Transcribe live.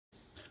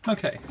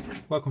Okay,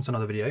 welcome to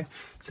another video.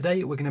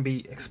 Today we're going to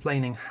be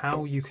explaining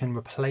how you can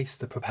replace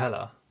the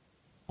propeller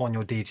on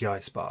your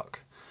DJI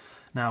Spark.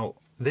 Now,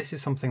 this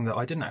is something that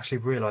I didn't actually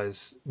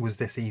realise was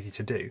this easy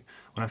to do.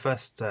 When I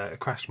first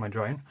crashed my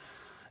drone,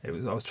 I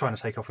was trying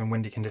to take off in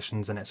windy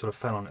conditions and it sort of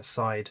fell on its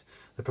side.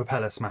 The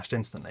propeller smashed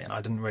instantly and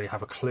I didn't really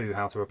have a clue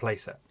how to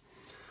replace it.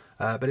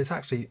 But it's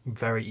actually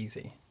very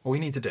easy. All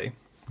you need to do,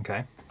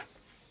 okay,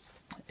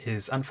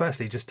 is, and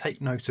firstly, just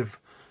take note of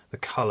the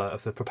colour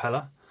of the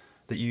propeller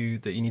that you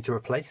need to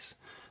replace.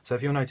 So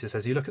if you'll notice,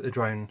 as you look at the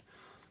drone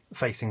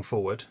facing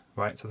forward,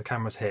 right, so the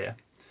camera's here,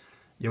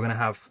 you're going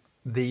to have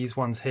these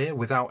ones here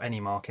without any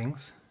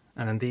markings,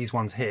 and then these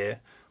ones here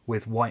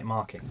with white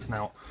markings.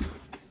 Now,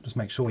 just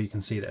make sure you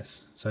can see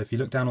this. So if you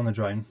look down on the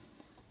drone,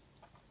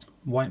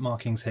 white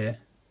markings here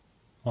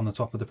on the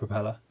top of the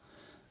propeller,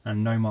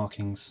 and no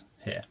markings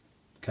here,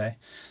 okay?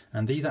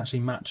 And these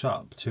actually match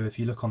up to, if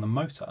you look on the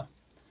motor,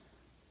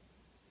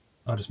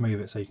 I'll just move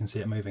it so you can see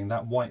it moving.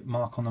 That white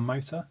mark on the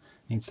motor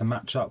needs to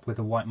match up with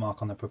the white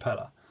mark on the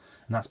propeller.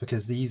 And that's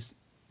because these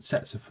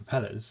sets of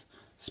propellers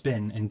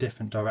spin in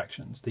different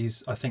directions.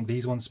 I think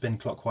these ones spin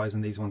clockwise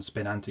and these ones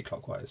spin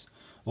anti-clockwise,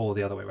 or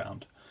the other way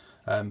around.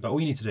 But all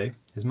you need to do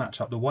is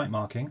match up the white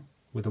marking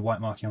with the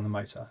white marking on the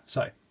motor.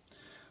 So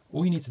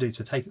all you need to do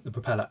to take the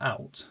propeller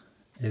out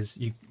is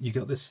you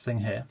got this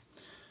thing here.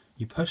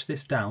 You push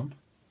this down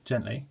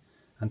gently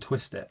and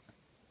twist it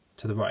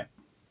to the right,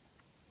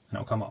 and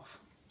it'll come off.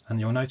 And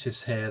you'll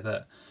notice here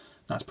that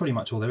that's pretty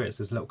much all there is.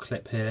 There's a little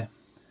clip here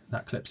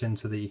that clips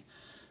into the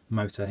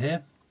motor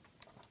here,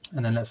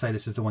 and then let's say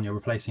this is the one you're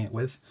replacing it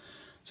with.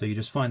 So you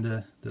just find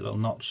the little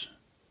notch,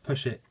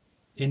 push it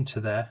into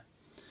there,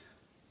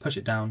 push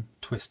it down,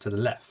 twist to the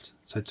left.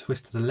 So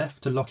twist to the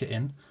left to lock it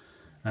in,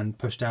 and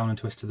push down and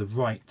twist to the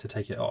right to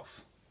take it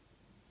off.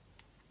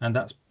 And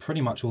that's pretty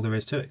much all there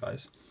is to it,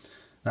 guys.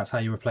 That's how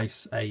you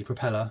replace a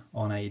propeller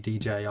on a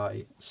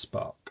DJI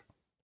Spark.